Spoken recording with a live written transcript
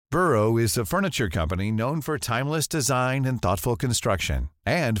Burrow is a furniture company known for timeless design and thoughtful construction,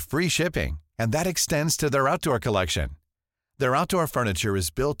 and free shipping, and that extends to their outdoor collection. Their outdoor furniture is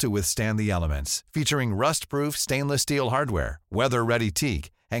built to withstand the elements, featuring rust-proof stainless steel hardware, weather-ready teak,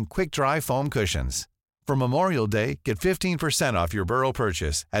 and quick-dry foam cushions. For Memorial Day, get 15% off your Burrow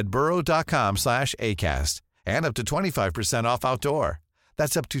purchase at burrow.com/ACAST and up to 25% off outdoor.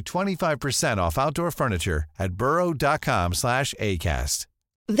 That's up to 25% off outdoor furniture at burrow.com/ACAST.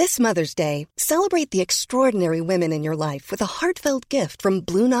 This Mother's Day, celebrate the extraordinary women in your life with a heartfelt gift from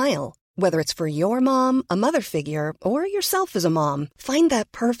Blue Nile. Whether it's for your mom, a mother figure, or yourself as a mom, find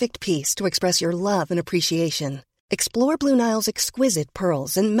that perfect piece to express your love and appreciation. Explore Blue Nile's exquisite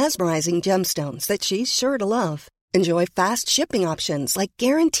pearls and mesmerizing gemstones that she's sure to love. Enjoy fast shipping options like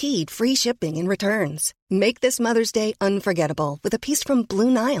guaranteed free shipping and returns. Make this Mother's Day unforgettable with a piece from Blue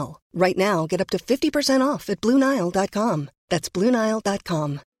Nile. Right now, get up to 50% off at BlueNile.com. That's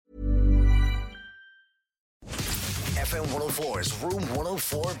BlueNile.com. FM 104's Room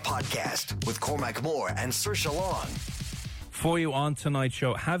 104 podcast with Cormac Moore and Saoirse Long. For you on tonight's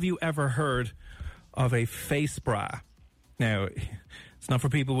show, have you ever heard of a face bra? Now, it's not for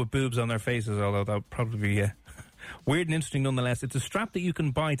people with boobs on their faces, although that would probably be weird and interesting nonetheless. It's a strap that you can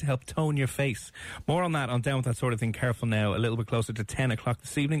buy to help tone your face. More on that on Down With That Sort of Thing. Careful now, a little bit closer to 10 o'clock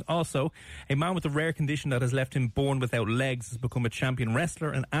this evening. Also, a man with a rare condition that has left him born without legs has become a champion wrestler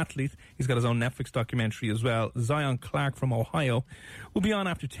and athlete. He's got his own Netflix documentary as well. Zion Clark from Ohio will be on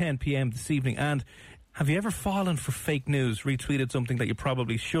after 10 p.m. this evening. And have you ever fallen for fake news, retweeted something that you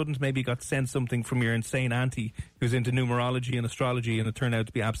probably shouldn't, maybe got sent something from your insane auntie who's into numerology and astrology and it turned out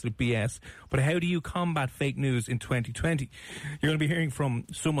to be absolute BS? But how do you combat fake news in 2020? You're going to be hearing from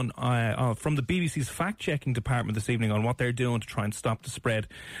someone from the BBC's fact-checking department this evening on what they're doing to try and stop the spread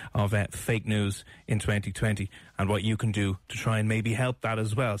of fake news in 2020 and what you can do to try and maybe help that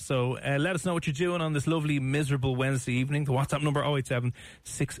as well. So let us know what you're doing on this lovely, miserable Wednesday evening. The WhatsApp number 087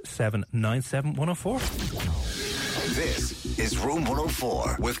 6797 104. This is Room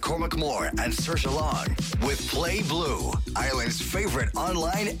 104 with Cormac Moore and Saoirse Long with Play Blue, Ireland's favourite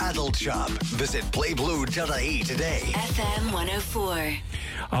online adult shop. Visit playblue.ie today. FM 104.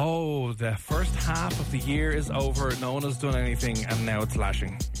 Oh, the first half of the year is over. No one has done anything and now it's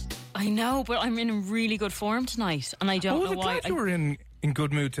lashing. I know, but I'm in really good form tonight and I don't know why. I you were in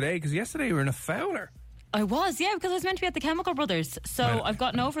good mood today because yesterday you were in a fowler. I was, yeah, because I was meant to be at the Chemical Brothers. So I've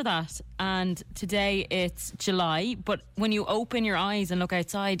gotten over that. And today it's July. But when you open your eyes and look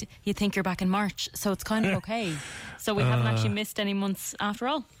outside, you think you're back in March. So it's kind of okay. So we haven't actually missed any months after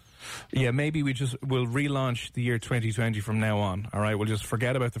all. Yeah, maybe we'll relaunch the year 2020 from now on. All right, we'll just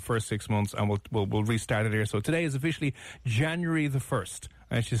forget about the first 6 months and we'll restart it here. So today is officially January the 1st.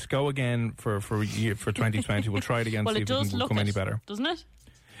 Let's just go again for 2020. We'll try it again well, see if it can become any better. Doesn't it?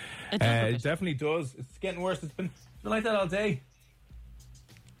 It definitely does. It's getting worse. It's been like that all day.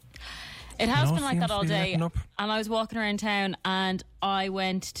 It has been like that all day. And I was walking around town and I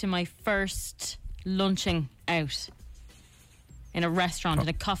went to my first lunching out in a restaurant, in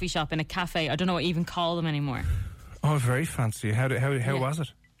a coffee shop, in a cafe. I don't know what you even call them anymore. Oh, very fancy. How was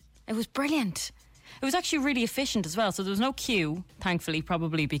it? It was brilliant. It was actually really efficient as well. So there was no queue, thankfully,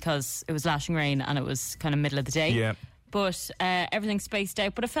 probably because it was lashing rain and it was kind of middle of the day. Yeah. But everything spaced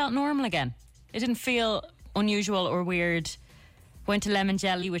out, but it felt normal again. It didn't feel unusual or weird. Went to Lemon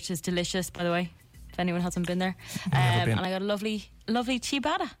Jelly, which is delicious, by the way, if anyone hasn't been there. And I got a lovely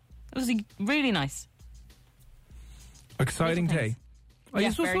ciabatta. It was really nice. Exciting day. I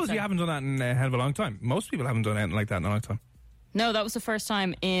suppose you haven't done that in a hell of a long time. Most people haven't done anything like that in a long time. No, that was the first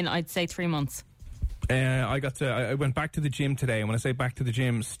time in, I'd say, 3 months. I went back to the gym today, and when I say back to the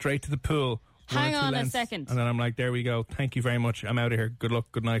gym, straight to the pool. Hang on a second. And then I'm like, there we go. Thank you very much. I'm out of here. Good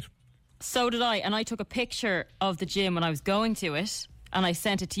luck. Good night. So did I. And I took a picture of the gym when I was going to it. And I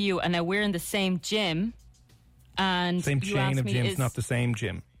sent it to you. And now we're in the same gym. And same chain of gyms, not the same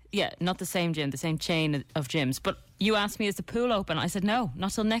gym. Yeah, not the same gym. The same chain of gyms. But you asked me, is the pool open? I said, no,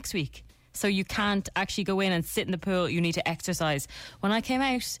 not till next week. So you can't actually go in and sit in the pool. You need to exercise. When I came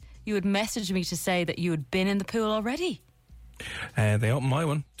out, you had messaged me to say that you had been in the pool already. They opened my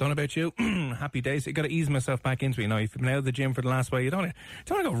one. Don't know about you. Happy days. You got to ease myself back into it. You know, if you've been out of the gym for the last while, you don't want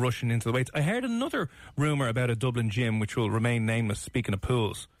to go rushing into the weights. I heard another rumour about a Dublin gym, which will remain nameless, speaking of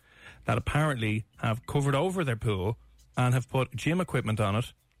pools, that apparently have covered over their pool and have put gym equipment on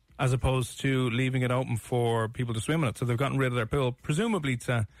it, as opposed to leaving it open for people to swim in it. So they've gotten rid of their pool, presumably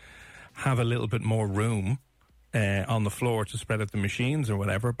to have a little bit more room on the floor to spread out the machines or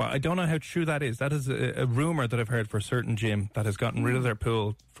whatever. But I don't know how true that is. That is a rumour that I've heard for a certain gym that has gotten rid of their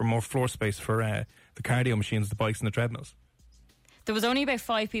pool for more floor space for the cardio machines, the bikes and the treadmills. There was only about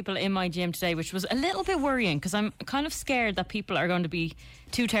 5 people in my gym today, which was a little bit worrying because I'm kind of scared that people are going to be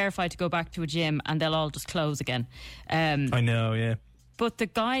too terrified to go back to a gym and they'll all just close again. I know, yeah. But the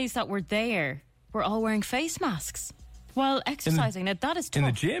guys that were there were all wearing face masks while exercising. Now, that is tough. In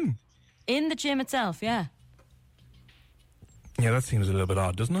the gym? In the gym itself, yeah. Yeah, that seems a little bit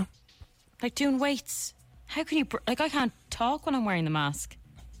odd, doesn't it? Like doing weights. How can you... I can't talk when I'm wearing the mask.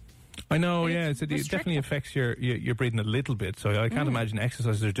 I know, It's yeah. It definitely affects your breathing a little bit. So I can't imagine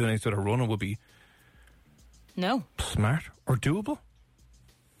exercises or doing any sort of running would be No. smart or doable.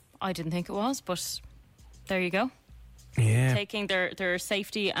 I didn't think it was, but there you go. Yeah. Taking their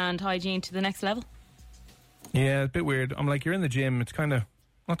safety and hygiene to the next level. Yeah, a bit weird. I'm like, you're in the gym. It's kind of...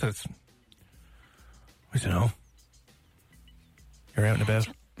 Not that it's... I don't know. You're out and about.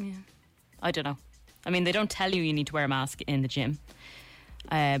 Yeah. I don't know. I mean, they don't tell you need to wear a mask in the gym.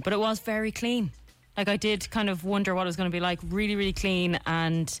 But it was very clean. Like, I did kind of wonder what it was going to be like. Really, really clean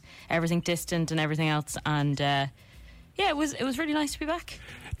and everything distant and everything else. And yeah, it was really nice to be back.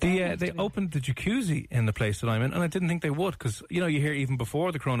 They opened the jacuzzi in the place that I'm in, and I didn't think they would because, you hear even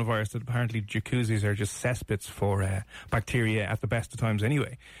before the coronavirus that apparently jacuzzis are just cesspits for bacteria at the best of times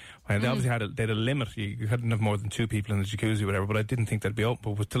anyway. They obviously they had a limit. You couldn't have more than 2 people in the jacuzzi or whatever, but I didn't think they'd be open.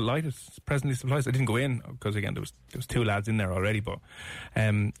 But was delighted, presently surprised. I didn't go in because, again, there was 2 lads in there already. But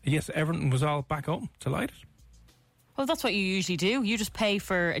yes, everything was all back open. Delighted. Well, that's what you usually do. You just pay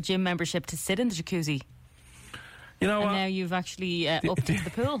for a gym membership to sit in the jacuzzi. You know and what? Now you've actually upped into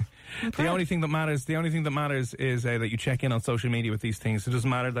the pool. The only thing that matters is that you check in on social media with these things. It doesn't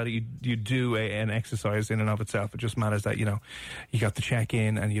matter that you do an exercise in and of itself. It just matters that, you got to check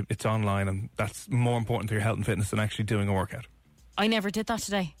in and it's online, and that's more important to your health and fitness than actually doing a workout. I never did that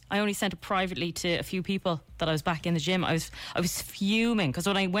today. I only sent it privately to a few people that I was back in the gym. I was fuming because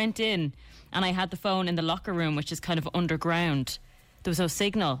when I went in and I had the phone in the locker room, which is kind of underground, there was no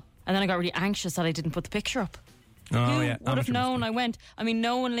signal. And then I got really anxious that I didn't put the picture up. Oh, yeah. Would have known I went. I mean,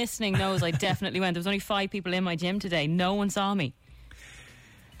 no one listening knows I definitely went. There was only 5 people in my gym today. No one saw me.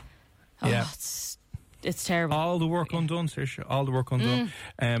 Yeah. It's terrible. All the work undone, Saoirse. All the work undone.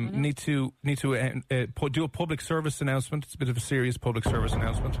 Need to do a public service announcement. It's a bit of a serious public service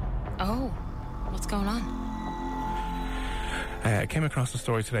announcement. Oh, what's going on? I came across a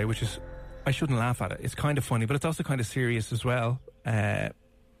story today, which is, I shouldn't laugh at it. It's kind of funny, but it's also kind of serious as well.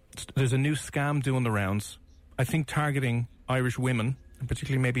 There's a new scam doing the rounds. I think targeting Irish women, and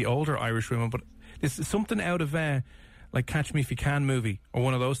particularly maybe older Irish women, but this is something out of like Catch Me If You Can movie or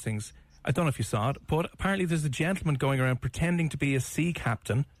one of those things. I don't know if you saw it, but apparently there's a gentleman going around pretending to be a sea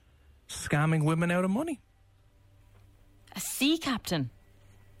captain, scamming women out of money. A sea captain?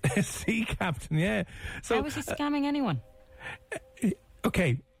 A sea captain, yeah. So, how is he scamming anyone?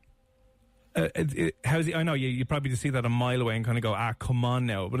 Okay. How's he? I know you probably just see that a mile away and kind of go, come on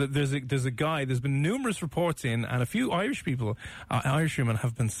now. But there's a guy. There's been numerous reports in, and a few Irish people, Irish women,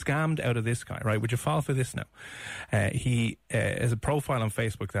 have been scammed out of this guy. Right? Would you fall for this now? He has a profile on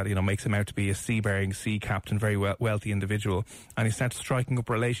Facebook that makes him out to be a seafaring sea captain, very wealthy individual, and he starts striking up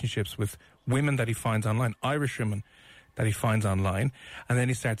relationships with women that he finds online, Irish women that he finds online, and then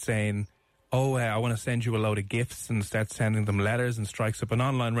he starts saying, I want to send you a load of gifts, and starts sending them letters and strikes up an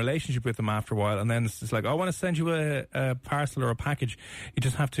online relationship with them after a while. And then it's like, I want to send you a parcel or a package. You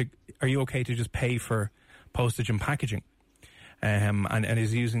just have to, are you okay to just pay for postage and packaging? And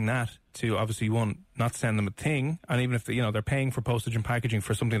he's using that to obviously, one, not send them a thing. And even if they're paying for postage and packaging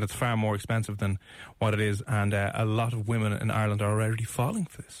for something that's far more expensive than what it is. And a lot of women in Ireland are already falling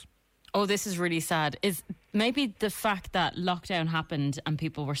for this. Oh, this is really sad. Is maybe the fact that lockdown happened and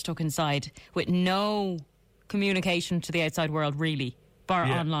people were stuck inside with no communication to the outside world, really, bar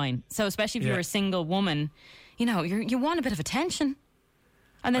online. So especially if you're a single woman, you want a bit of attention.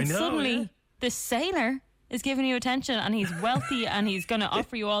 And then suddenly this sailor is giving you attention, and he's wealthy and he's going to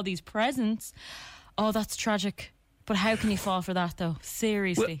offer you all these presents. Oh, that's tragic. But how can you fall for that, though?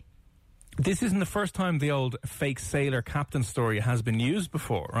 Seriously. This isn't the first time the old fake sailor captain story has been used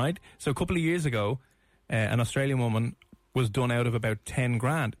before, right? So a couple of years ago, an Australian woman was done out of about 10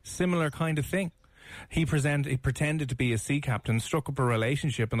 grand. Similar kind of thing. He pretended to be a sea captain, struck up a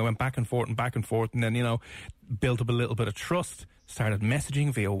relationship, and they went back and forth, and then, built up a little bit of trust, started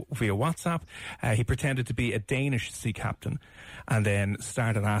messaging via WhatsApp. He pretended to be a Danish sea captain, and then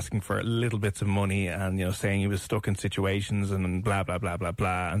started asking for little bits of money and, saying he was stuck in situations and blah, blah, blah, blah,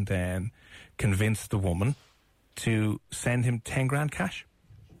 blah, and then convinced the woman to send him 10 grand cash.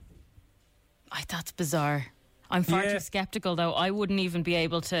 That's bizarre. I'm far too sceptical, though. I wouldn't even be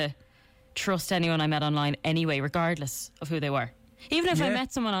able to trust anyone I met online anyway, regardless of who they were. Even if I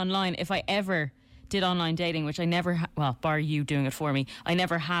met someone online, if I ever did online dating, which I never, bar you doing it for me, I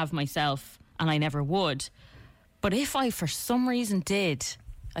never have myself, and I never would. But if I, for some reason, did,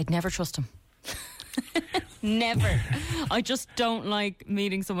 I'd never trust him. Never. I just don't like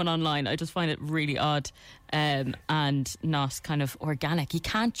meeting someone online. I just find it really odd and not kind of organic. You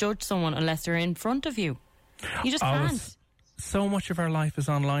can't judge someone unless they're in front of you. You just can't. So much of our life is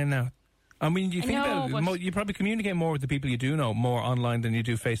online now. I mean, you think about it, you probably communicate more with the people you do know more online than you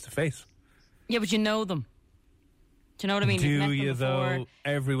do face to face. Yeah, but you know them. Do you know what I mean? Do you though?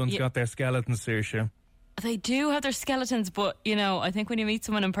 Everyone's got their skeletons, Saoirse. They do have their skeletons, but, you know, I think when you meet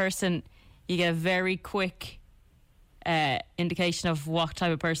someone in person, you get a very quick indication of what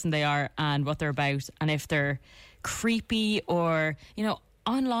type of person they are and what they're about. And if they're creepy or, you know,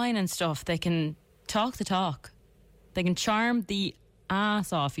 online and stuff, they can talk the talk. They can charm the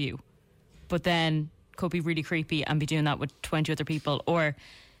ass off you, but then could be really creepy and be doing that with 20 other people, or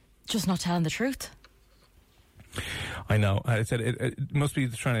just not telling the truth. I know. I said it must be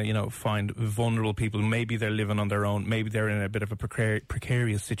trying to, you know, find vulnerable people. Maybe they're living on their own. Maybe they're in a bit of a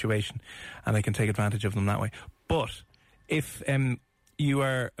precarious situation, and they can take advantage of them that way. But if you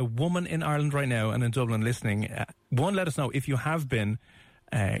are a woman in Ireland right now and in Dublin listening, one, let us know if you have been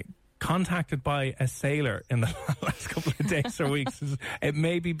contacted by a sailor in the last couple of days or weeks. It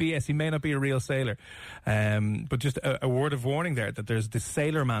may be BS. He may not be a real sailor. But just a word of warning there that there's this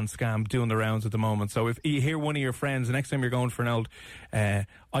sailor man scam doing the rounds at the moment. So if you hear one of your friends, the next time you're going for an old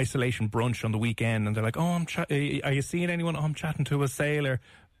isolation brunch on the weekend and they're like, oh, are you seeing anyone? Oh, I'm chatting to a sailor.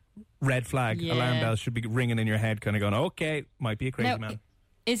 Red flag. Yeah. Alarm bells should be ringing in your head, kind of going, okay, might be a crazy man.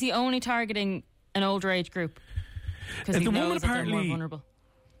 Is he only targeting an older age group? Because he knows that they're more vulnerable.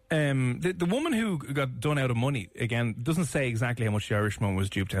 The woman who got done out of money, again, doesn't say exactly how much the Irish woman was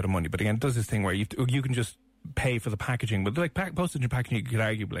duped out of money, but again, does this thing where you can just pay for the packaging, but like postage and packaging, you could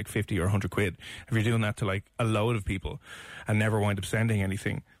argue like 50 or 100 quid if you're doing that to like a load of people and never wind up sending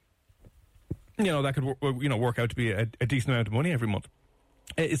anything. You know, that could work out to be a decent amount of money every month.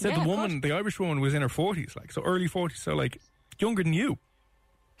 It said the woman, the Irish woman, was in her 40s, like, so early 40s, so like younger than you.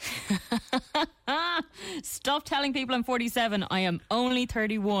 Stop telling people I'm 47. I am only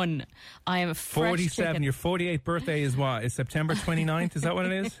 31. I am a fresh 47. chicken. Your 48th birthday is what? Is September 29th? Is that what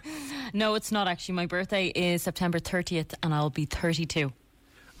it is? No, it's not actually. My birthday is September 30th and I'll be 32.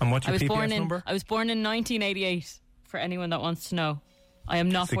 And what's your PPS number? I was born in 1988, for anyone that wants to know. I am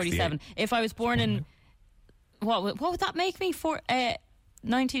not 47. If I was born in... What would that make me for?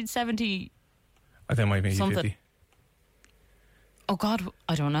 1970... I think it might be 50. Oh God,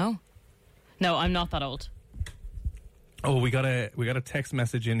 I don't know. No, I'm not that old. Oh, we got a text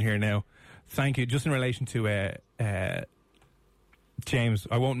message in here now. Thank you. Just in relation to James,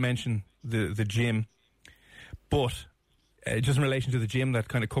 I won't mention the gym, but just in relation to the gym that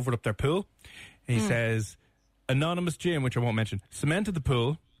kind of covered up their pool, he says, anonymous gym, which I won't mention, cemented the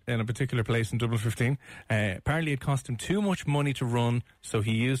pool in a particular place in Dublin 15. Apparently it cost him too much money to run, so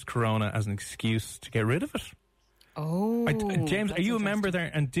he used Corona as an excuse to get rid of it. Oh, James, are you a member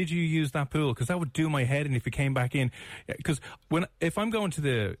there? And did you use that pool? Because that would do my head. And if you came back in, because if I go into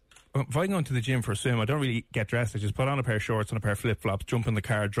the gym for a swim, I don't really get dressed. I just put on a pair of shorts and a pair of flip flops, jump in the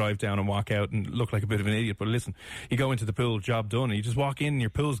car, drive down, and walk out and look like a bit of an idiot. But listen, you go into the pool, job done, and you just walk in, and your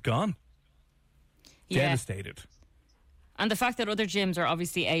pool's gone. Yeah. Devastated. And the fact that other gyms are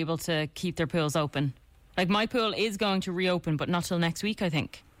obviously able to keep their pools open, like my pool is going to reopen, but not till next week, I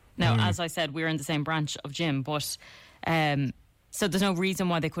think. Now, as I said, we're in the same branch of gym, but so there's no reason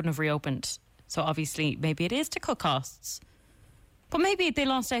why they couldn't have reopened. So obviously, maybe it is to cut costs. But maybe they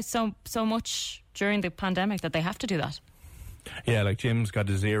lost out so much during the pandemic that they have to do that. Yeah, like gyms got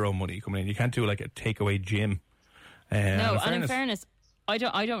zero money coming in. You can't do like a takeaway gym. No, and in fairness, I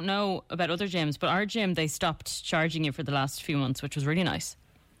don't know about other gyms, but our gym, they stopped charging you for the last few months, which was really nice.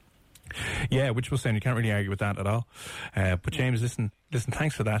 Yeah, which was saying you can't really argue with that at all. But James, listen,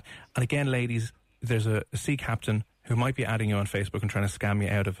 thanks for that. And again, ladies, there's a sea captain who might be adding you on Facebook and trying to scam you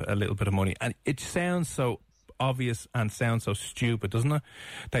out of a little bit of money. And it sounds so obvious and sounds so stupid, doesn't it?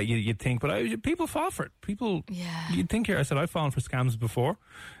 That you'd think, but people fall for it. You'd think I said I've fallen for scams before.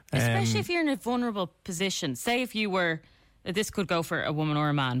 Especially if you're in a vulnerable position. Say if you were, this could go for a woman or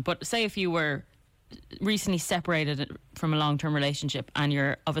a man, but say if you were recently separated from a long-term relationship and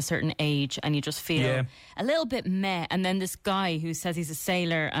you're of a certain age and you just feel a little bit meh, and then this guy who says he's a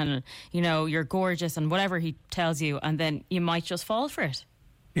sailor and, you know, you're gorgeous and whatever he tells you, and then you might just fall for it.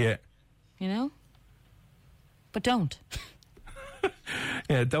 Yeah. You know? But don't.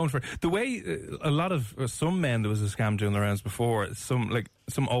 Yeah, don't. The way a lot of some men, there was a scam doing the rounds before. Some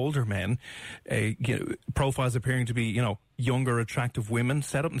older men, profiles appearing to be younger, attractive women,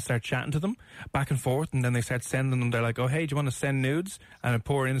 set up and start chatting to them back and forth, and then they start sending them. They're like, "Oh, hey, do you want to send nudes?" And a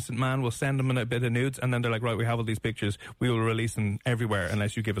poor innocent man will send them a bit of nudes, and then they're like, "Right, we have all these pictures. We will release them everywhere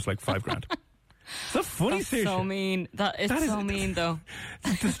unless you give us like $5,000." Is that funny, That's Saoirse? so mean. That is so mean, though.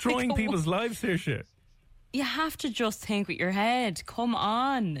 It's destroying people's lives, Saoirse. You have to just think with your head. Come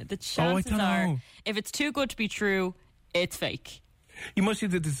on. The chances are, if it's too good to be true, it's fake. You must see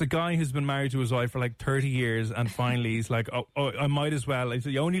that there's a guy who's been married to his wife for like 30 years and finally he's like, oh, I might as well. I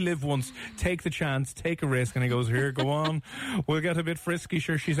said, you only live once. Take the chance. Take a risk. And he goes, here, go on. We'll get a bit frisky.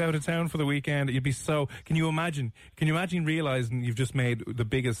 Sure, she's out of town for the weekend. You'd be so... Can you imagine realising you've just made the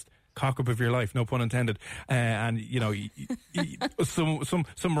biggest cock-up of your life, no pun intended, and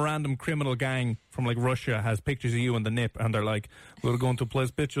some random criminal gang from like Russia has pictures of you in the nip and they're like, we're going to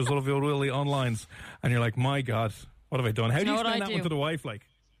place pictures of you really online, and you're like, my God, what have I done? How do you explain that one to the wife? Like,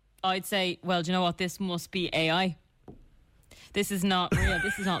 I'd say, well, do you know what, this must be AI. This is not real.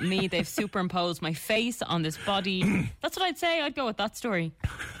 This is not me. They've superimposed my face on this body. That's what I'd say. I'd go with that story.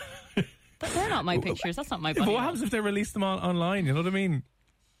 But they're not my pictures. That's not my body. But what happens if they release them online? You know what I mean?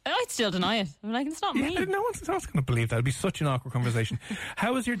 I'd still deny it. I'm like, it's not me. No one's going to believe that. It'd be such an awkward conversation.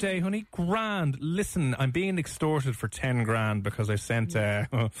 How was your day, honey? Grand. Listen, I'm being extorted for 10 grand because I sent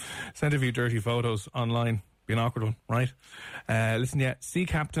a few dirty photos online. Be an awkward one, right? Listen, Sea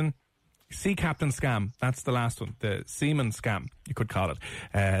Captain scam. That's the last one. The seaman scam, you could call it.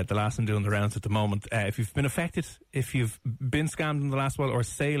 The last one doing the rounds at the moment. If you've been affected, if you've been scammed in the last while, or a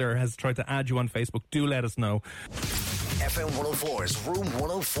sailor has tried to add you on Facebook, do let us know. FM 104's Room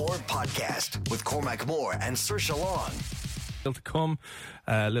 104 podcast with Cormac Moore and Saoirse Long. Still to come,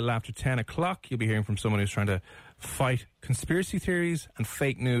 a little after 10 o'clock, you'll be hearing from someone who's trying to fight conspiracy theories and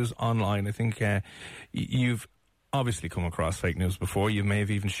fake news online. I think you've obviously come across fake news before. You may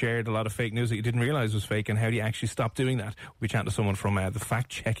have even shared a lot of fake news that you didn't realise was fake, and how do you actually stop doing that? We'll be chatting to someone from the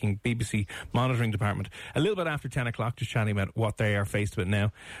fact-checking BBC monitoring department a little bit after 10 o'clock, just chatting about what they are faced with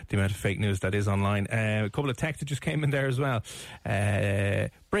now, the amount of fake news that is online. A couple of texts that just came in there as well.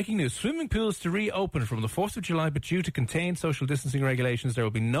 Breaking news, swimming pools to reopen from the 4th of July, but due to contained social distancing regulations, there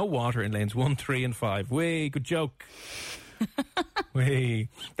will be no water in lanes 1, 3 and 5. Way, good joke. They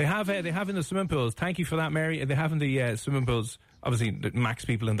have in the swimming pools. Thank you for that, Mary. They have in the swimming pools, obviously, max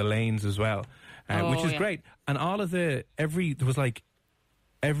people in the lanes as well, which is great. And all of there was like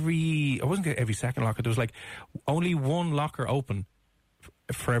I wasn't getting every second locker. There was like only one locker open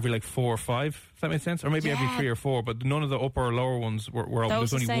for every like 4 or 5. Does that make sense? Or maybe every 3 or 4. But none of the upper or lower ones were open.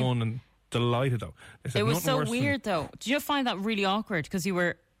 There's only one, and delighted though. It was so weird though. Did you find that really awkward? Because you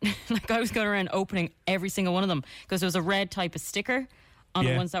were. Like, I was going around opening every single one of them because there was a red type of sticker on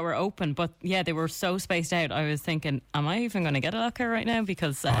the ones that were open, but they were so spaced out. I was thinking, am I even going to get a locker right now?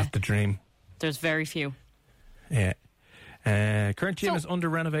 Because that's the dream. There's very few. Current gym is under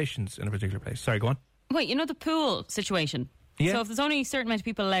renovations in a particular place. Sorry, go on. Wait, you know the pool situation? Yeah. So if there's only a certain amount of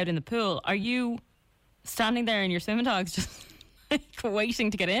people allowed in the pool, are you standing there in your swimming togs just like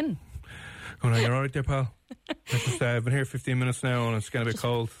waiting to get in? Oh no, you're all right there, pal. I've been here 15 minutes now and it's getting a bit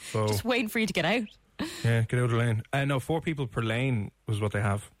cold. So just waiting for you to get out. Yeah, get out of the lane. No, 4 people per lane was what they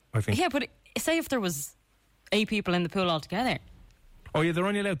have, I think. Yeah, but say if there was 8 people in the pool altogether. Oh yeah, they're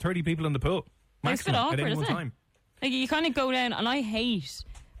only allowed 30 people in the pool. Maximum, it's a bit awkward, at any one isn't time. Like, you kind of go down, and I hate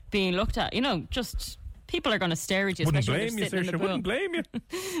being looked at. Just people are going to stare at you. Wouldn't especially blame you, sitting in the Saoirse. pool. Wouldn't blame you.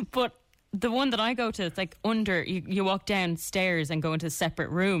 But the one that I go to, it's like under, you walk downstairs and go into a separate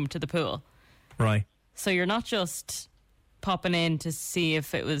room to the pool. Right. So you're not just popping in to see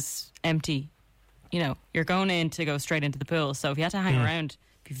if it was empty. You're going in to go straight into the pool. So if you had to hang around,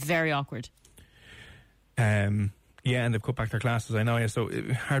 it'd be very awkward. Yeah, and they've cut back their classes, I know. Yeah, so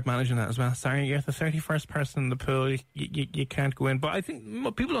hard managing that as well. Sorry, you're the 31st person in the pool. You can't go in. But I think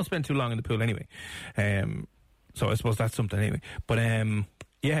people don't spend too long in the pool anyway. So I suppose that's something anyway. But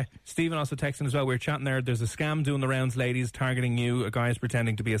yeah, Stephen also texting as well. We were chatting there. There's a scam doing the rounds, ladies, targeting you. A guy is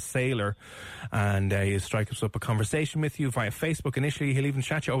pretending to be a sailor, and he'll strike up a conversation with you via Facebook initially. He'll even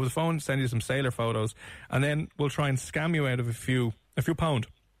chat you over the phone, send you some sailor photos, and then we'll try and scam you out of a few pound.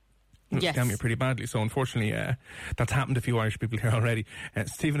 Yes. Scam you pretty badly. So unfortunately, that's happened to a few Irish people here already.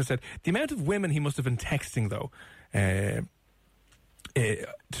 Stephen has said the amount of women he must have been texting though, to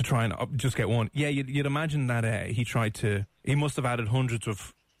try and just get one. Yeah, you'd imagine that he must have added hundreds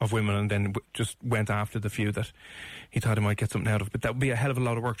of women and then just went after the few that he thought he might get something out of. But that would be a hell of a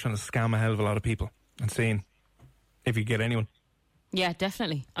lot of work trying to scam a hell of a lot of people and seeing if you get anyone. Yeah,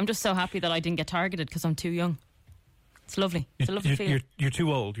 definitely. I'm just so happy that I didn't get targeted because I'm too young. It's lovely. It's a lovely feeling. You're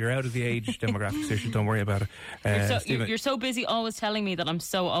too old. You're out of the age demographic, so don't worry about it. You're so busy always telling me that I'm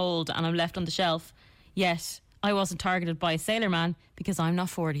so old and I'm left on the shelf, yet I wasn't targeted by a sailor man because I'm not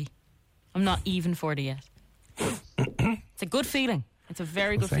 40. I'm not even 40 yet. It's a good feeling. It's a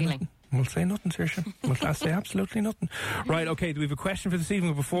very good feeling. Nothing. We'll say nothing, Saoirse. We'll say absolutely nothing. Right, okay, do we have a question for this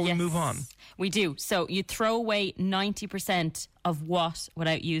evening before we move on? We do. So you throw away 90% of what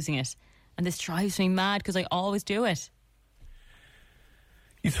without using it? And this drives me mad because I always do it.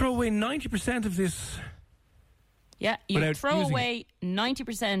 You throw away 90% of this... Yeah, you throw away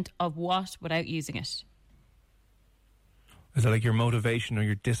 90% of what without using it? Is that like your motivation or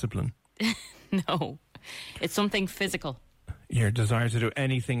your discipline? No, it's something physical. Your desire to do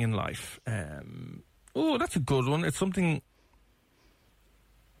anything in life. Oh, that's a good one. It's something...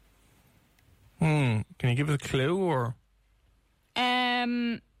 Can you give us a clue or...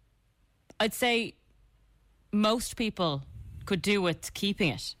 I'd say most people could do with keeping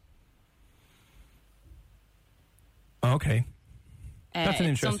it. Okay. That's an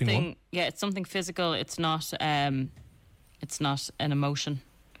interesting one. Yeah, it's something physical. It's not an emotion.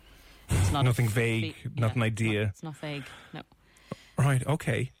 It's not nothing vague, not an idea. It's not vague, no. Right,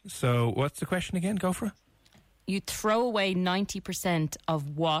 okay. So what's the question again? Go for it. You throw away 90%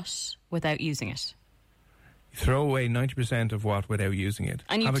 of what without using it? You throw away 90% of what without using it.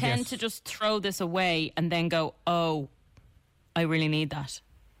 And you tend to just throw this away and then go, oh, I really need that.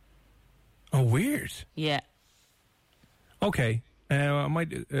 Oh, weird. Yeah. Okay. I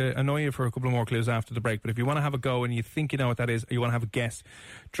might annoy you for a couple of more clues after the break, but if you want to have a go and you think you know what that is, or you want to have a guess,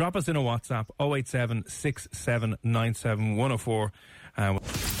 drop us in a WhatsApp, 087 6797 104.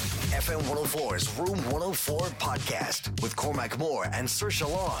 FM 104's Room 104 podcast with Cormac Moore and Saoirse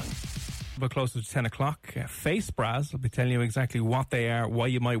Long. But closer to 10 o'clock, face bras. I'll be telling you exactly what they are, why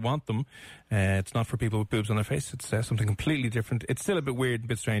you might want them. It's not for people with boobs on their face. It's something completely different. It's still a bit weird, a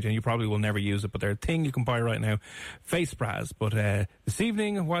bit strange, and you probably will never use it, but they're a thing you can buy right now. Face bras. But this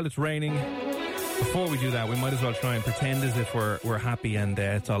evening, while it's raining, before we do that, we might as well try and pretend as if we're happy and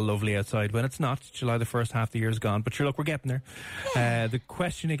it's all lovely outside when it's not. July the 1st, half the year is gone. But sure, look, we're getting there. Yeah. The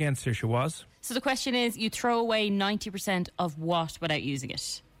question again, Saoirse, was? So the question is, you throw away 90% of what without using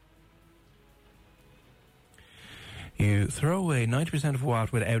it? You throw away 90% of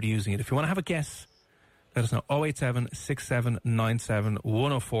what without using it. If you want to have a guess, let us know. 087 6797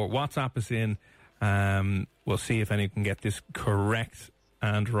 104. WhatsApp us in. We'll see if anyone can get this correct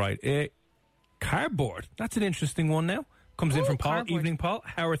and right. Cardboard. That's an interesting one now. Comes in from Paul. Cardboard. Evening, Paul.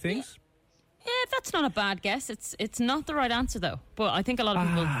 How are things? Yeah, that's not a bad guess. It's not the right answer, though. But I think a lot of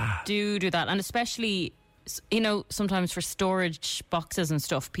people do that. And especially, sometimes for storage boxes and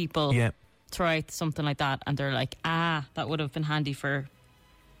stuff, people... Yeah. Try something like that and they're like, that would have been handy for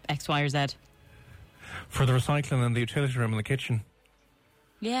X, Y or Z. For the recycling and the utility room in the kitchen.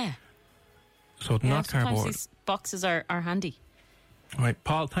 Yeah. So not cardboard. These boxes are handy. All right,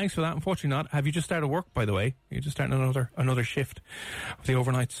 Paul, thanks for that. Unfortunately not. Have you just started work, by the way? You're just starting another shift of the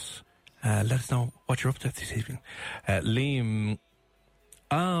overnights. Let us know what you're up to this evening. Liam...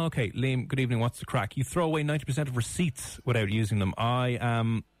 okay. Liam, good evening. What's the crack? You throw away 90% of receipts without using them. I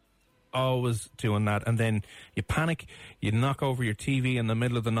am... always doing that, and then you panic, you knock over your TV in the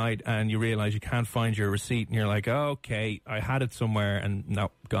middle of the night and you realise you can't find your receipt and you're like, okay, I had it somewhere and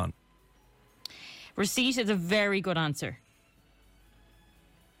no, gone. Receipt is a very good answer,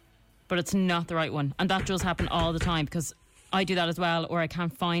 but it's not the right one, and that does happen all the time because I do that as well, or I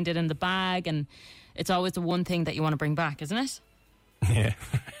can't find it in the bag, and it's always the one thing that you want to bring back, isn't it? Yeah.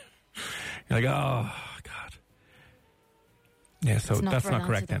 You're like, oh God. Yeah, so that's not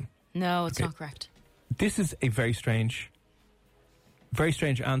correct then. No, it's not correct. This is a very strange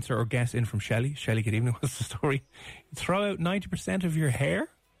answer or guess in from Shelley. Shelley, good evening. What's the story? You throw out 90% of your hair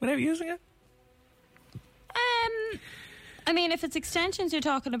without using it? I mean, if it's extensions you're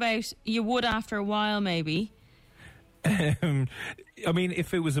talking about, you would after a while, maybe. I mean,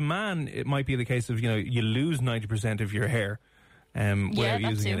 if it was a man, it might be the case of, you lose 90% of your hair without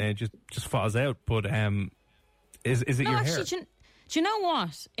using it, and it just falls out. But is it your hair? Do you know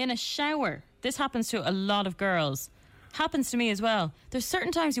what? In a shower, this happens to a lot of girls. Happens to me as well. There's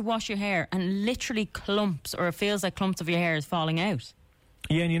certain times you wash your hair and literally clumps, or it feels like clumps of your hair is falling out.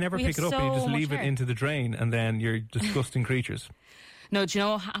 Yeah, and you never pick it up and you just leave it into the drain and then you're disgusting creatures. No, do you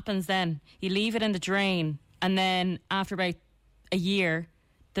know what happens then? You leave it in the drain and then after about a year,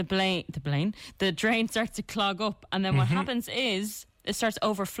 the drain starts to clog up, and then what happens is it starts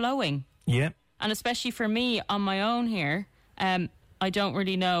overflowing. Yeah. And especially for me on my own here, I don't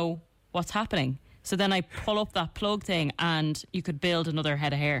really know what's happening. So then I pull up that plug thing and you could build another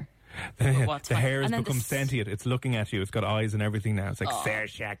head of hair. The hair has become sentient. It's looking at you. It's got eyes and everything now. It's like,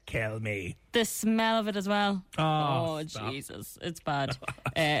 Saoirse, kill me. The smell of it as well. Oh, Jesus. It's bad.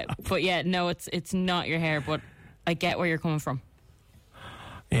 But yeah, no, it's not your hair, but I get where you're coming from.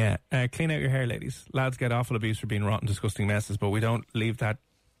 Yeah, clean out your hair, ladies. Lads get awful abuse for being rotten, disgusting messes, but we don't leave that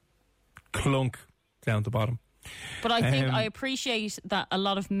clunk down at the bottom. But I think I appreciate that a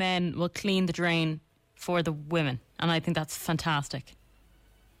lot of men will clean the drain for the women, and I think that's fantastic.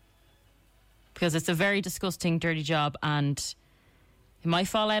 Because it's a very disgusting, dirty job, and it might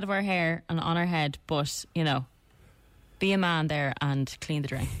fall out of our hair and on our head, but, you know, be a man there and clean the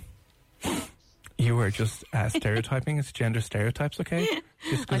drain. You were just stereotyping. It's gender stereotypes, okay?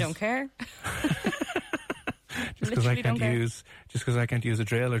 I don't care. Just because I can't use a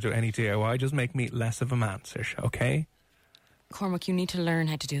drill or do any DIY, just make me less of a man, Saoirse, okay? Cormac, you need to learn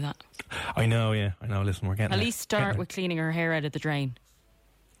how to do that. I know, yeah. I know. Listen, we're getting at least start with cleaning her hair out of the drain.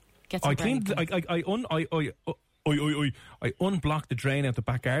 Get some I unblocked the drain out the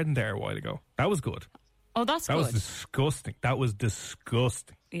back garden there a while ago. That was good. Oh, that's good. That was disgusting. That was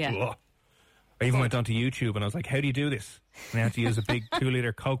disgusting. Yeah. Ugh. I even went onto YouTube and I was like, how do you do this? And I had to use a big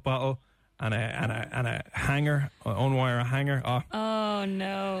 2-litre Coke bottle and a hanger, unwire a hanger. Oh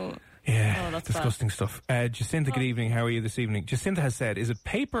no. Yeah, that's disgusting bad stuff. Jacinta, good evening. How are you this evening? Jacinta has said, is it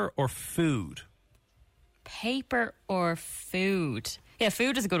paper or food? Paper or food? Yeah,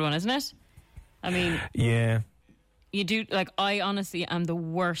 food is a good one, isn't it? I mean... Yeah. You do... Like, I honestly am the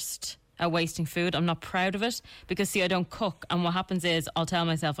worst at wasting food. I'm not proud of it because, see, I don't cook. And what happens is I'll tell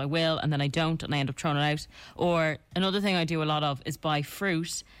myself I will and then I don't and I end up throwing it out. Or another thing I do a lot of is buy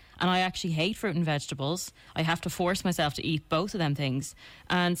fruit. And I actually hate fruit and vegetables. I have to force myself to eat both of them things.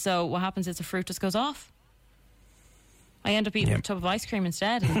 And so what happens is the fruit just goes off. I end up eating a tub of ice cream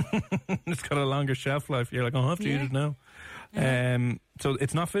instead. It's got a longer shelf life. You're like, I'll have to eat it now. Yeah. So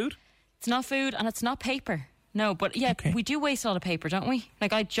it's not food? It's not food and it's not paper. No, but we do waste a lot of paper, don't we?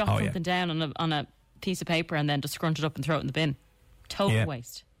 Like I jot something down on a piece of paper and then just scrunch it up and throw it in the bin. Total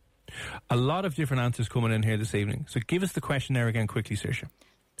waste. A lot of different answers coming in here this evening. So give us the question there again quickly, Saoirse.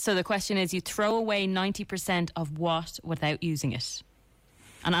 So the question is, you throw away 90% of what without using it?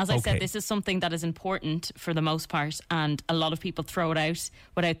 And as I said, this is something that is important for the most part, and a lot of people throw it out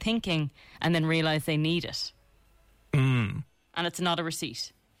without thinking and then realise they need it. And it's not a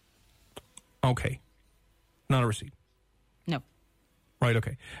receipt. Okay. Not a receipt. No. Right,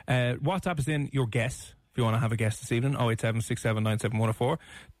 okay. WhatsApp is in your guess, if you want to have a guess this evening. 087-6797-104.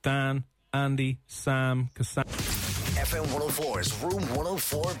 Dan, Andy, Sam, Cassandra. FM 104's Room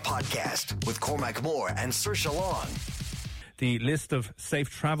 104 podcast with Cormac Moore and Saoirse Long. The list of safe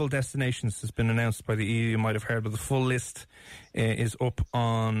travel destinations has been announced by the EU. You might have heard, but the full list is up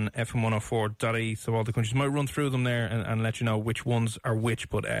on fm104.ie. So all the countries might run through them there and let you know which ones are which.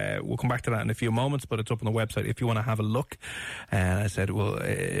 But we'll come back to that in a few moments. But it's up on the website if you want to have a look. And I said,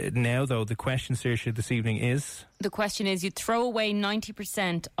 now though, the question, Saoirse, this evening is... The question is, you throw away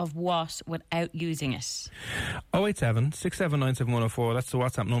 90% of what without using it? 087-6797-104. That's the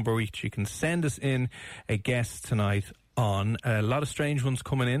WhatsApp number which you can send us in a guest tonight on. A lot of strange ones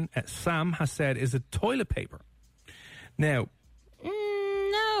coming in. Sam has said, is it toilet paper? Now...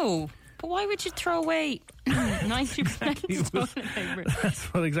 no. But why would you throw away 90% toilet paper? That's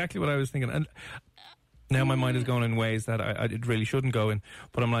exactly what I was thinking. And now my mind is going in ways that it really shouldn't go in.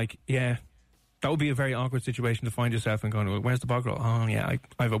 But I'm like, yeah, that would be a very awkward situation to find yourself in going, well, where's the bog roll? Oh, yeah,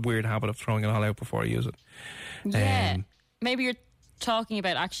 I have a weird habit of throwing it all out before I use it. Yeah. Maybe you're talking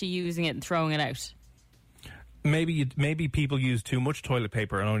about actually using it and throwing it out. Maybe people use too much toilet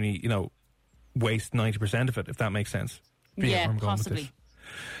paper and only, waste 90% of it, if that makes sense. Yeah, possibly.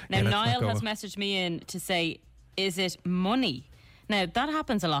 Now, Niall has messaged me in to say, is it money? Now, that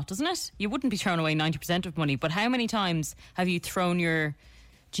happens a lot, doesn't it? You wouldn't be throwing away 90% of money, but how many times have you thrown your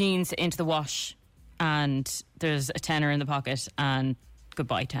jeans into the wash and there's a tenner in the pocket and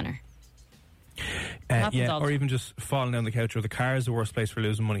goodbye tenner? Or even just falling down the couch, or the car is the worst place for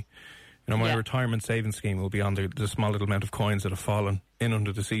losing money. My retirement savings scheme will be on the small little amount of coins that have fallen in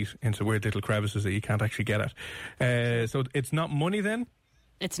under the seat into weird little crevices that you can't actually get at. So it's not money then?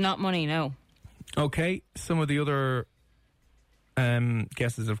 It's not money, no. Okay, some of the other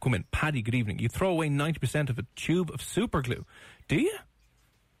guesses have come in. Paddy, good evening. You throw away 90% of a tube of super glue. Do you?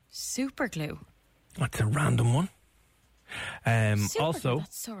 Super glue? That's a random one. Also,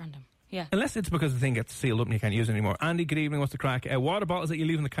 that's so random. Yeah. Unless it's because the thing gets sealed up and you can't use it anymore. Andy, good evening. What's the crack? Water bottles that you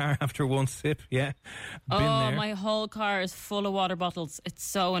leave in the car after one sip. Yeah. Been there. My whole car is full of water bottles. It's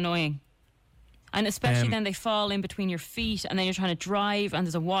so annoying. And especially then they fall in between your feet and then you're trying to drive and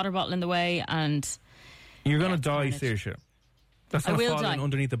there's a water bottle in the way and... You're going to die, Saoirse. That's I going to will fall die. in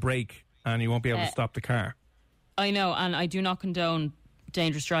underneath the brake and you won't be able to stop the car. I know, and I do not condone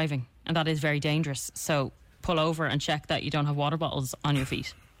dangerous driving, and that is very dangerous. So pull over and check that you don't have water bottles on your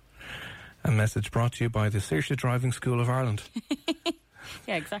feet. A message brought to you by the Saoirse Driving School of Ireland.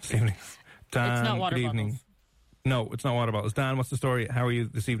 Yeah, exactly. This evening. Dan, It's not water good evening. bottles. No, it's not water bottles. Dan, what's the story? How are you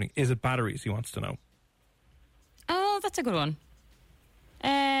this evening? Is it batteries, he wants to know? Oh, that's a good one.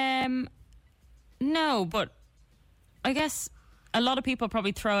 No, but I guess a lot of people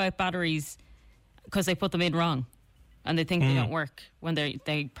probably throw out batteries because they put them in wrong and they think they don't work when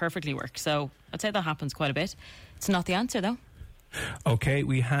they perfectly work. So I'd say that happens quite a bit. It's not the answer, though. Okay,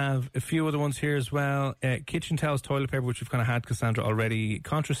 we have a few other ones here as well. Kitchen towels, toilet paper, which we've kind of had, Cassandra, already.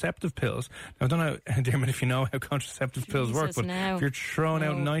 Contraceptive pills. Now, I don't know, Dermot, if you know how contraceptive pills work, but now. if you're throwing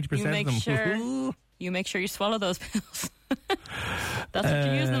out 90% of them... You make sure you swallow those pills. That's what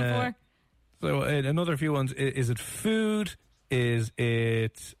you're using them for. So another few ones. Is it food? Is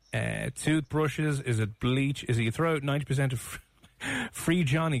it toothbrushes? Is it bleach? Is it you throw out 90% of free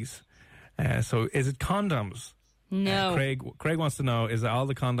Johnnies? So is it condoms? No. Craig wants to know, is it all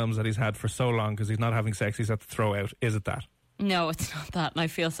the condoms that he's had for so long because he's not having sex he's had to throw out? Is it that? No, it's not that. And I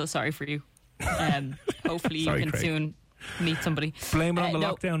feel so sorry for you. Hopefully Sorry, you can Craig. soon meet somebody. Blame it on the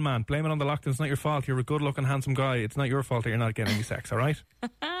no. lockdown, man. Blame it on the lockdown. It's not your fault. You're a good-looking, handsome guy. It's not your fault that you're not getting any sex, all right?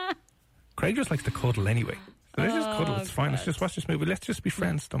 Craig just likes to cuddle anyway. So let's just cuddle. It's fine. Let's just watch this movie. Let's just be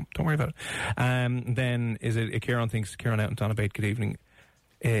friends. Don't worry about it. Then is it Kieran thinks, Kieran out and Donna Bate, good evening.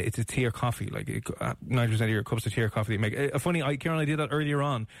 It's a tea or coffee. Like 90% of your cups of tea or coffee that you make. Kieran, I did that earlier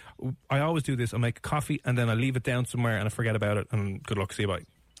on. I always do this. I make a coffee and then I leave it down somewhere and I forget about it. And good luck. See you, bye.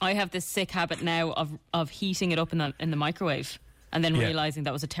 I have this sick habit now of heating it up in the microwave and then realising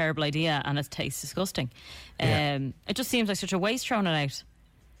that was a terrible idea and it tastes disgusting. It just seems like such a waste throwing it out,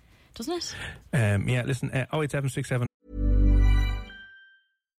 doesn't it? Listen, 08767.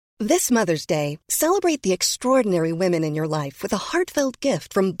 This Mother's Day, celebrate the extraordinary women in your life with a heartfelt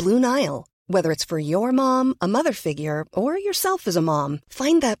gift from Blue Nile. Whether it's for your mom, a mother figure, or yourself as a mom,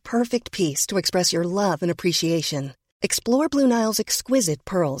 find that perfect piece to express your love and appreciation. Explore Blue Nile's exquisite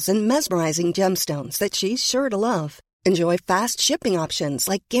pearls and mesmerizing gemstones that she's sure to love. Enjoy fast shipping options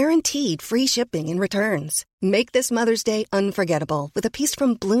like guaranteed free shipping and returns. Make this Mother's Day unforgettable with a piece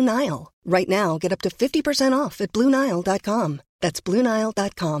from Blue Nile. Right now, get up to 50% off at BlueNile.com. That's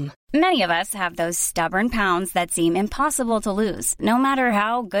BlueNile.com. Many of us have those stubborn pounds that seem impossible to lose, no matter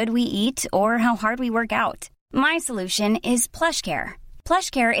how good we eat or how hard we work out. My solution is PlushCare.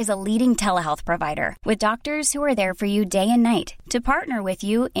 PlushCare is a leading telehealth provider with doctors who are there for you day and night to partner with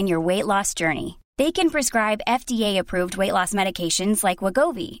you in your weight loss journey. They can prescribe FDA-approved weight loss medications like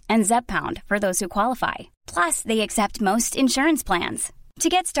Wegovy and Zepbound for those who qualify. Plus, they accept most insurance plans. To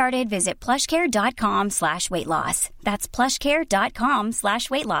get started, visit plushcare.com/weightloss. That's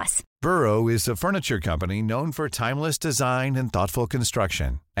plushcare.com/weightloss. Burrow is a furniture company known for timeless design and thoughtful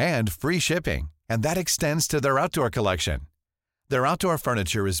construction and free shipping, and that extends to their outdoor collection. Their outdoor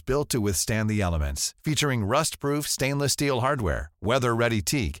furniture is built to withstand the elements, featuring rust-proof stainless steel hardware, weather-ready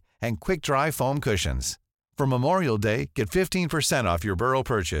teak, and quick-dry foam cushions. For Memorial Day, get 15% off your Burrow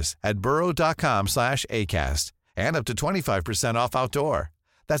purchase at burrow.com/ACAST and up to 25% off outdoor.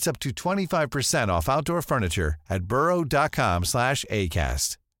 That's up to 25% off outdoor furniture at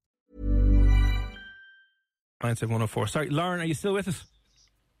burrow.com/ACAST. 97104. Sorry, Lauren, are you still with us?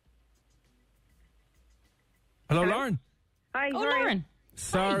 Hello, Lauren. Hi, Lauren.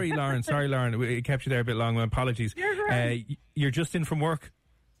 Sorry, Lauren. Sorry, Lauren. We kept you there a bit long. My apologies. You're right. You're just in from work?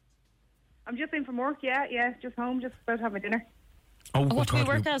 I'm just in from work, yeah. Just home, just about to have my dinner. What do we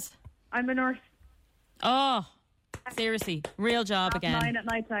work as? I'm a nurse. Oh, seriously. Real job again. 9 at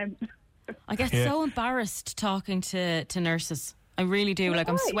night time. I get so embarrassed talking to nurses. I really do. Like,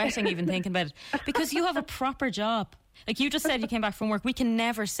 I'm sweating even thinking about it. Because you have a proper job. Like, you just said you came back from work. We can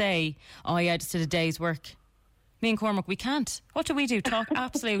never say, oh, yeah, I just did a day's work. Me and Cormac, we can't. What do we do? Talk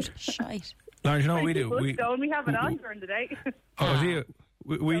absolute shite. Lauren, you know what we do? We have it on during the day. Oh, do you?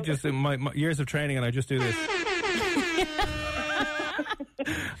 We just, in my years of training, and I just do this.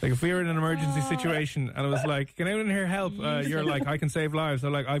 Like, if we were in an emergency situation and it was like, can anyone here help? You're like, I can save lives.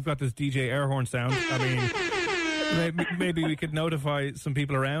 They're like, I've got this DJ air horn sound. I mean, maybe we could notify some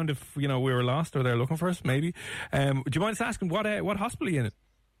people around if, we were lost or they're looking for us, maybe. Do you mind just asking, what hospital are you in?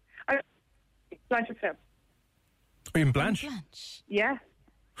 Blanchardstown. Are you in Blanche? Yeah.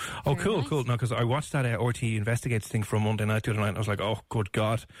 Oh, cool. No, because I watched that RT Investigates thing from Monday night the other night and I was like, oh, good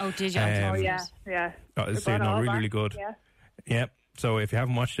God. Oh, did you? Yeah. It's really good. Yeah. So if you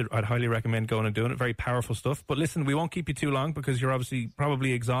haven't watched it, I'd highly recommend going and doing it. Very powerful stuff. But listen, we won't keep you too long because you're obviously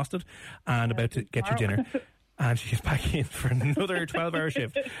probably exhausted and about to get your dinner. and she's back in for another 12-hour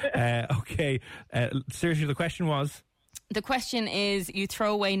shift. Okay. Seriously, the question was? The question is, you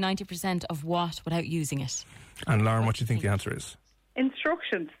throw away 90% of what without using it? And Lauren, what do you think the answer is?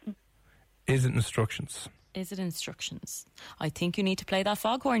 Instructions. Is it instructions? Is it instructions? I think you need to play that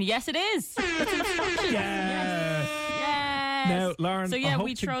foghorn. Yes, it is. It's instructions. Yes. Yes. Now, Lauren, so I yeah, hope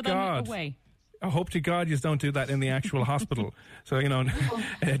we to throw God, them away. I hope to God you don't do that in the actual hospital. So, a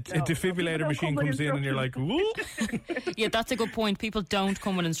defibrillator machine comes in and you're like, woo. Yeah, that's a good point. People don't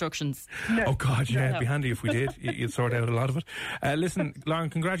come with instructions. No. Oh, God, yeah, it'd be handy if we did. You'd sort out a lot of it. Listen,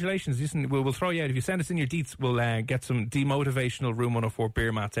 Lauren, congratulations. Listen, we'll throw you out. If you send us in your deets, we'll get some demotivational Room 104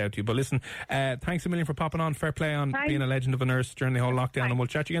 beer mats out to you. But listen, thanks a million for popping on. Fair play on being a legend of a nurse during the whole lockdown. And we'll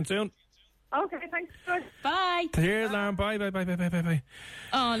chat to you again soon. Okay, thanks. Good. Bye. Cheers, Lauren. Bye.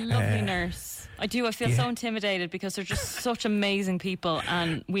 Oh, lovely nurse. I feel so intimidated because they're just such amazing people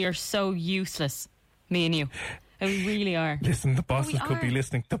and we are so useless, me and you. And we really are. Listen, the bosses could be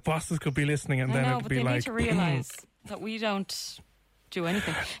listening. The bosses could be listening and then it'd be like... they need to realise that we don't do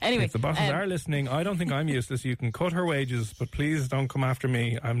anything. Anyway. If the bosses are listening, I don't think I'm useless. You can cut her wages, but please don't come after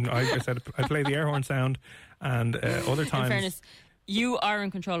me. I said I play the air horn sound and other times... In fairness, you are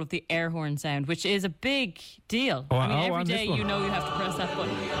in control of the air horn sound, which is a big deal. Every day you know you have to press that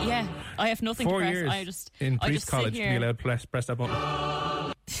button. Yeah, I have nothing 4 to press. years in priest college to be allowed to press that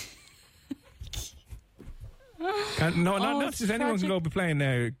button. Not just anyone can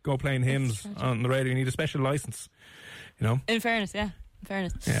go playing hymns on the radio. You need a special license, In fairness, yeah.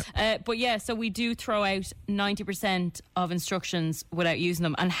 Yeah. So we do throw out 90% of instructions without using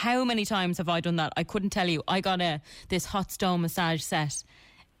them. And how many times have I done that? I couldn't tell you. I got this hot stone massage set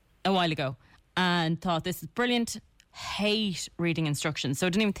a while ago and thought, this is brilliant. Hate reading instructions. So I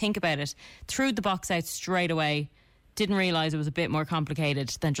didn't even think about it. Threw the box out straight away. Didn't realise it was a bit more complicated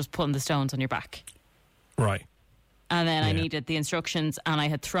than just putting the stones on your back. Right. And then I needed the instructions and I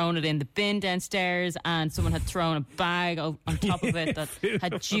had thrown it in the bin downstairs and someone had thrown a bag on top of it that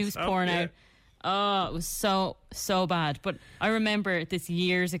had juice pouring out. Oh, it was so bad. But I remember this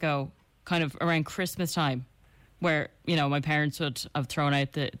years ago, kind of around Christmas time, where, my parents would have thrown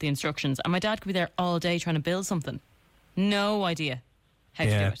out the instructions and my dad could be there all day trying to build something. No idea how to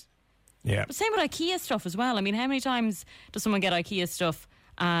do it. Yeah. But same with IKEA stuff as well. I mean, how many times does someone get IKEA stuff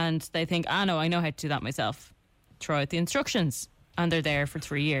and they think, no, I know how to do that myself. Throw out the instructions and they're there for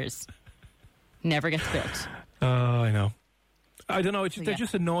 3 years. Never gets built. Oh, I know. I don't know. They're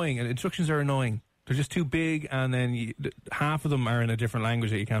just annoying. And instructions are annoying. They're just too big, and then half of them are in a different language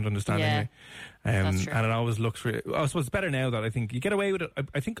that you can't understand anyway. That's true. And it always looks. I suppose it's better now that I think you get away with it.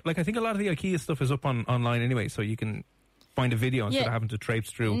 I think a lot of the IKEA stuff is up online anyway, so you can find a video instead of having to traipse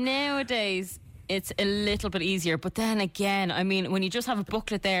through. Nowadays, it's a little bit easier. But then again, I mean, when you just have a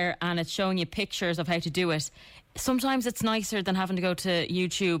booklet there and it's showing you pictures of how to do it, sometimes it's nicer than having to go to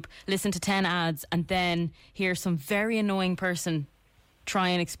YouTube, listen to 10 ads, and then hear some very annoying person try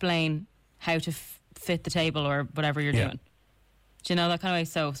and explain how to fit the table or whatever you're doing. Do you know, that kind of way?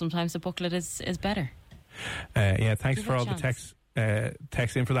 So sometimes the booklet is better. Thanks for all the texts.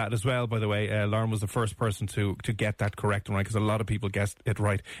 Text in for that as well, by the way. Lauren was the first person to get that correct and right, because a lot of people guessed it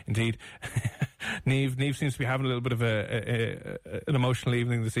right indeed. Niamh seems to be having a little bit of an emotional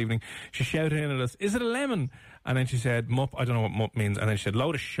evening this evening. She shouted in at us, "Is it a lemon?" And then she said, "Mup." I don't know what mup means. And then she said,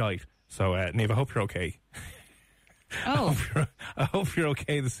 "Load of shite." So Niamh, I hope you're okay. Oh. I hope you're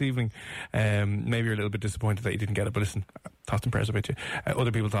okay this evening. Maybe you're a little bit disappointed that you didn't get it, but listen, thoughts and prayers about you.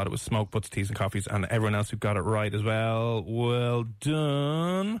 Other people thought it was smoke butts, teas and coffees, and everyone else who got it right as well. Well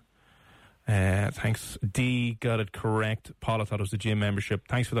done. Thanks. D got it correct. Paula thought it was the gym membership.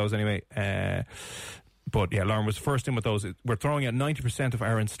 Thanks for those anyway. But yeah, Lauren was first in with those. We're throwing out 90% of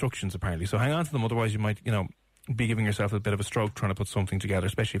our instructions apparently, so hang on to them, otherwise you might, be giving yourself a bit of a stroke trying to put something together,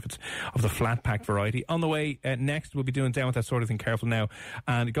 especially if it's of the flat pack variety. On the way next, we'll be doing Down With That Sort of Thing. Careful now.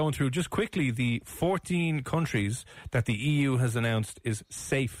 And going through just quickly the 14 countries that the EU has announced is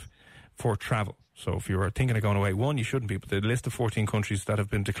safe for travel. So if you're thinking of going away, one, you shouldn't be, but the list of 14 countries that have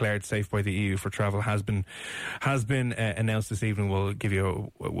been declared safe by the EU for travel has been announced this evening. We'll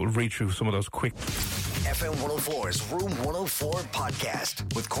read through some of those quick. FM 104's Room 104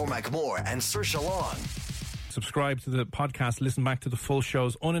 podcast with Cormac Moore and Saoirse Long. Subscribe to the podcast, listen back to the full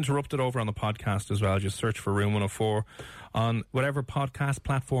shows uninterrupted over on the podcast as well. Just search for Room 104 on whatever podcast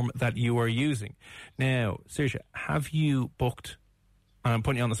platform that you are using. Now, Saoirse, have you booked, and I'm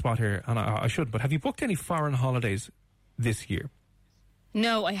putting you on the spot here, and I should, but have you booked any foreign holidays this year?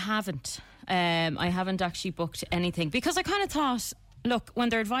 No, I haven't. I haven't actually booked anything because I kind of thought, look, when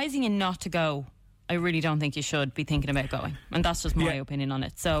they're advising you not to go, I really don't think you should be thinking about going. And that's just my opinion on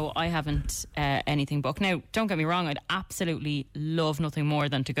it. So I haven't anything booked. Now, don't get me wrong, I'd absolutely love nothing more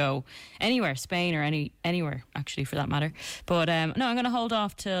than to go anywhere, Spain or anywhere, actually, for that matter. But no, I'm going to hold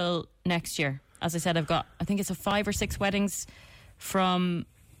off till next year. As I said, I think it's 5 or 6 weddings from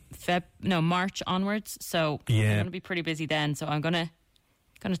March onwards. So I'm going to be pretty busy then. So I'm going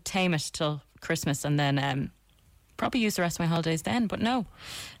to tame it till Christmas and then probably use the rest of my holidays then. But no.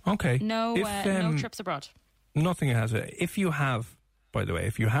 Okay. No trips abroad. Nothing has it. If you have, by the way,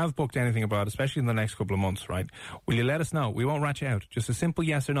 if you have booked anything abroad, especially in the next couple of months, right, will you let us know? We won't rat you out. Just a simple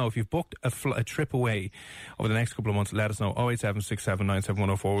yes or no. If you've booked a trip away over the next couple of months, let us know.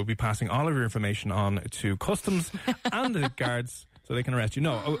 08767971004. We'll be passing all of your information on to customs and the guards so they can arrest you.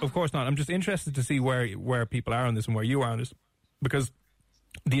 No, of course not. I'm just interested to see where people are on this and where you are on this, because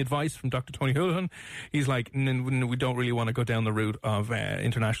the advice from Dr. Tony Houlihan, he's like, we don't really want to go down the route of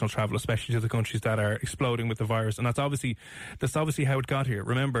international travel, especially to the countries that are exploding with the virus. And that's obviously how it got here.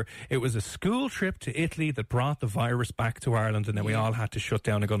 Remember, it was a school trip to Italy that brought the virus back to Ireland, and then we all had to shut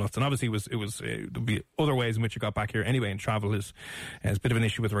down and go nuts. And obviously there'll be other ways in which it got back here anyway, and travel is a bit of an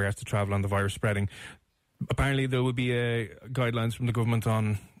issue with regards to travel and the virus spreading. Apparently there will be guidelines from the government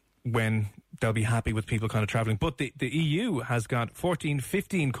on when they'll be happy with people kind of travelling. But the EU has got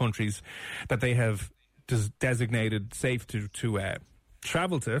 15 countries that they have designated safe to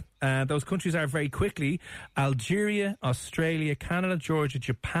travel to. Those countries are very quickly Algeria, Australia, Canada, Georgia,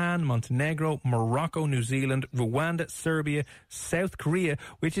 Japan, Montenegro, Morocco, New Zealand, Rwanda, Serbia, South Korea,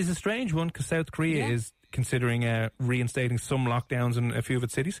 which is a strange one because South Korea is considering reinstating some lockdowns in a few of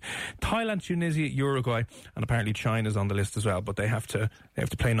its cities. Thailand, Tunisia, Uruguay, and apparently China's on the list as well. But they have to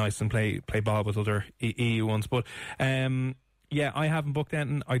play nice and play ball with other EU ones. But I haven't booked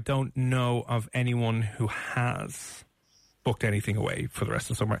anything. I don't know of anyone who has booked anything away for the rest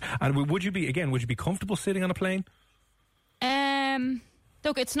of summer. And would you be comfortable sitting on a plane?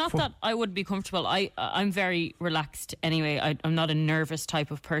 Look, it's not that I would be comfortable. I'm very relaxed anyway. I'm not a nervous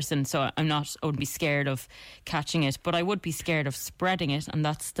type of person, so I would be scared of catching it, but I would be scared of spreading it, and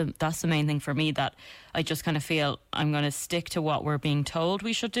that's the main thing for me, that I just kind of feel I'm going to stick to what we're being told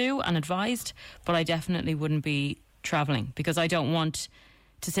we should do and advised, but I definitely wouldn't be travelling because I don't want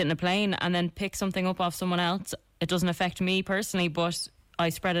to sit in a plane and then pick something up off someone else. It doesn't affect me personally, but I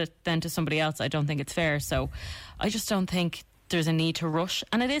spread it then to somebody else. I don't think it's fair, so I just don't think there's a need to rush.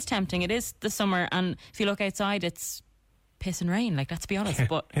 And it is tempting. It is the summer, and if you look outside, it's piss and rain, like, let's be honest.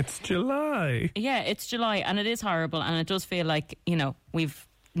 But it's July. Yeah, it's July, and it is horrible, and it does feel like, we've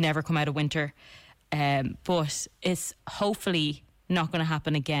never come out of winter, but it's hopefully not going to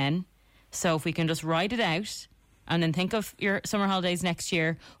happen again. So if we can just ride it out and then think of your summer holidays next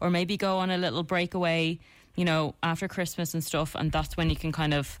year, or maybe go on a little breakaway, after Christmas and stuff, and that's when you can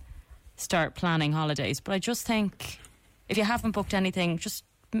kind of start planning holidays. But I just think, if you haven't booked anything, just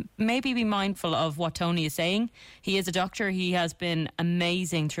maybe be mindful of what Tony is saying. He is a doctor. He has been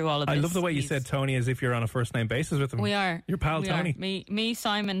amazing through all of this. I love the way you said Tony as if you're on a first name basis with him. We are. Your pal Tony. Me,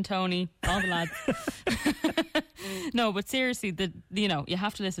 Simon, Tony, all the lads. No, but seriously, you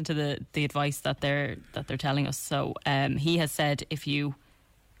have to listen to the advice that they're telling us. So he has said if you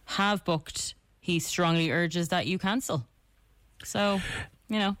have booked, he strongly urges that you cancel. So,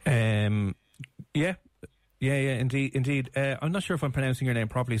 Yeah, indeed. I'm not sure if I'm pronouncing your name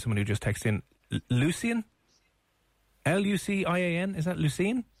properly. Someone who just texted in. Lucian? Lucian? Is that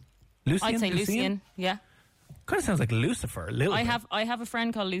Lucian? I'd say Lucian, yeah. Kind of sounds like Lucifer a little bit. I have a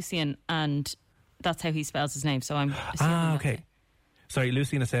friend called Lucian, and that's how he spells his name, so I'm assuming okay. Sorry,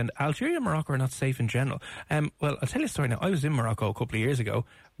 Lucian is saying Algeria and Morocco are not safe in general. Well, I'll tell you a story now. I was in Morocco a couple of years ago.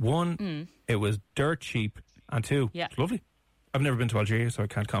 One, it was dirt cheap, and two, it's lovely. I've never been to Algeria, so I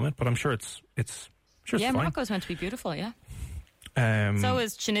can't comment, but I'm sure it's fine. Morocco's meant to be beautiful, yeah. So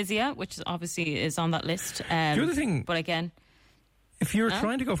is Tunisia, which is on that list. The other thing, but again, if you're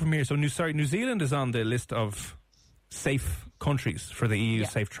trying to go from here, New Zealand is on the list of safe countries for the EU,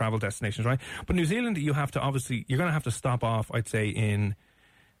 safe travel destinations, right? But New Zealand, you're going to have to stop off, I'd say, in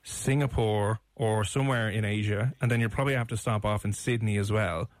Singapore or somewhere in Asia, and then you'll probably have to stop off in Sydney as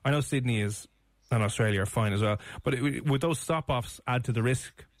well. I know Sydney and Australia are fine as well, but would those stop-offs add to the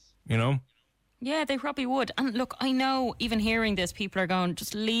risk, Yeah, they probably would. And look, I know even hearing this, people are going,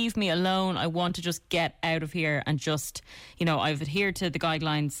 just leave me alone. I want to just get out of here and just, I've adhered to the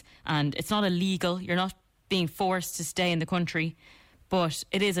guidelines, and it's not illegal. You're not being forced to stay in the country, but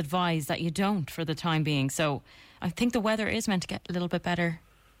it is advised that you don't for the time being. So I think the weather is meant to get a little bit better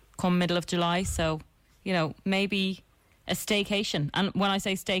come middle of July. So, maybe a staycation. And when I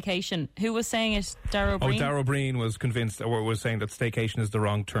say staycation, who was saying it? Darrow Breen? Darrow Breen was convinced, or was saying that staycation is the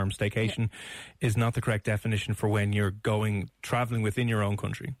wrong term. Staycation is not the correct definition for when you're travelling within your own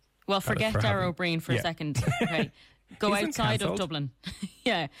country. Well, forget Darrow Breen for a second. Okay. Go outside of Dublin.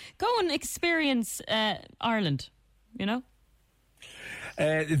 Yeah. Go and experience Ireland, you know?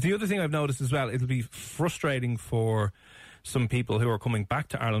 The other thing I've noticed as well, it'll be frustrating for some people who are coming back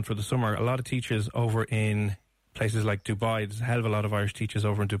to Ireland for the summer. A lot of teachers over in places like Dubai, there's a hell of a lot of Irish teachers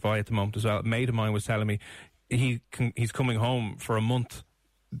over in Dubai at the moment as well. A mate of mine was telling me he's coming home for a month.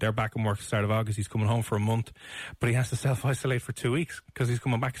 They're back in work at the start of August. He's coming home for a month, but he has to self-isolate for 2 weeks because he's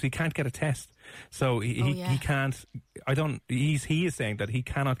coming back because he can't get a test. So he can't. He is saying that he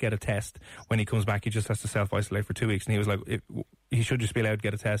cannot get a test when he comes back. He just has to self-isolate for 2 weeks. And he was like, he should just be allowed to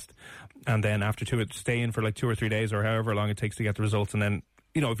get a test, and then after stay in for like 2 or 3 days or however long it takes to get the results, and then,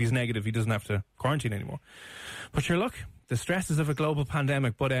 you know, if he's negative, he doesn't have to quarantine anymore. But sure, look, the stresses of a global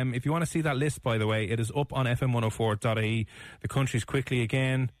pandemic. But if you want to see that list, by the way, it is up on fm104.ie. The countries quickly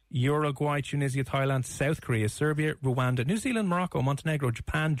again: Uruguay, Tunisia, Thailand, South Korea, Serbia, Rwanda, New Zealand, Morocco, Montenegro,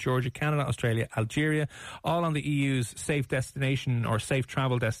 Japan, Georgia, Canada, Australia, Algeria, all on the EU's safe destination or safe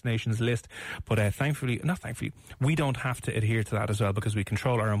travel destinations list. But we don't have to adhere to that as well, because we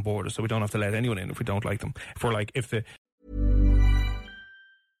control our own borders, so we don't have to let anyone in if we don't like them.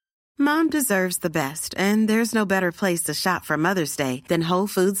 Mom deserves the best, and there's no better place to shop for Mother's Day than Whole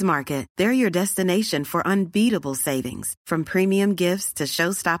Foods Market. They're your destination for unbeatable savings, from premium gifts to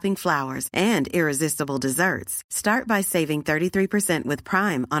show-stopping flowers and irresistible desserts. Start by saving 33% with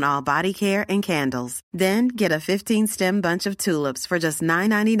Prime on all body care and candles. Then get a 15-stem bunch of tulips for just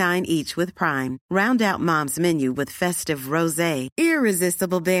 $9.99 each with Prime. Round out Mom's menu with festive rosé,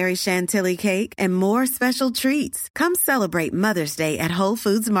 irresistible berry chantilly cake, and more special treats. Come celebrate Mother's Day at Whole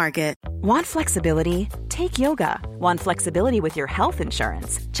Foods Market. Want flexibility? Take yoga. Want flexibility with your health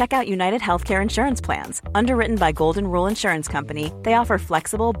insurance? Check out United Healthcare Insurance Plans. Underwritten by Golden Rule Insurance Company, they offer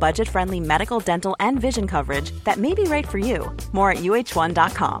flexible, budget-friendly medical, dental, and vision coverage that may be right for you. More at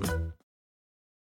uh1.com.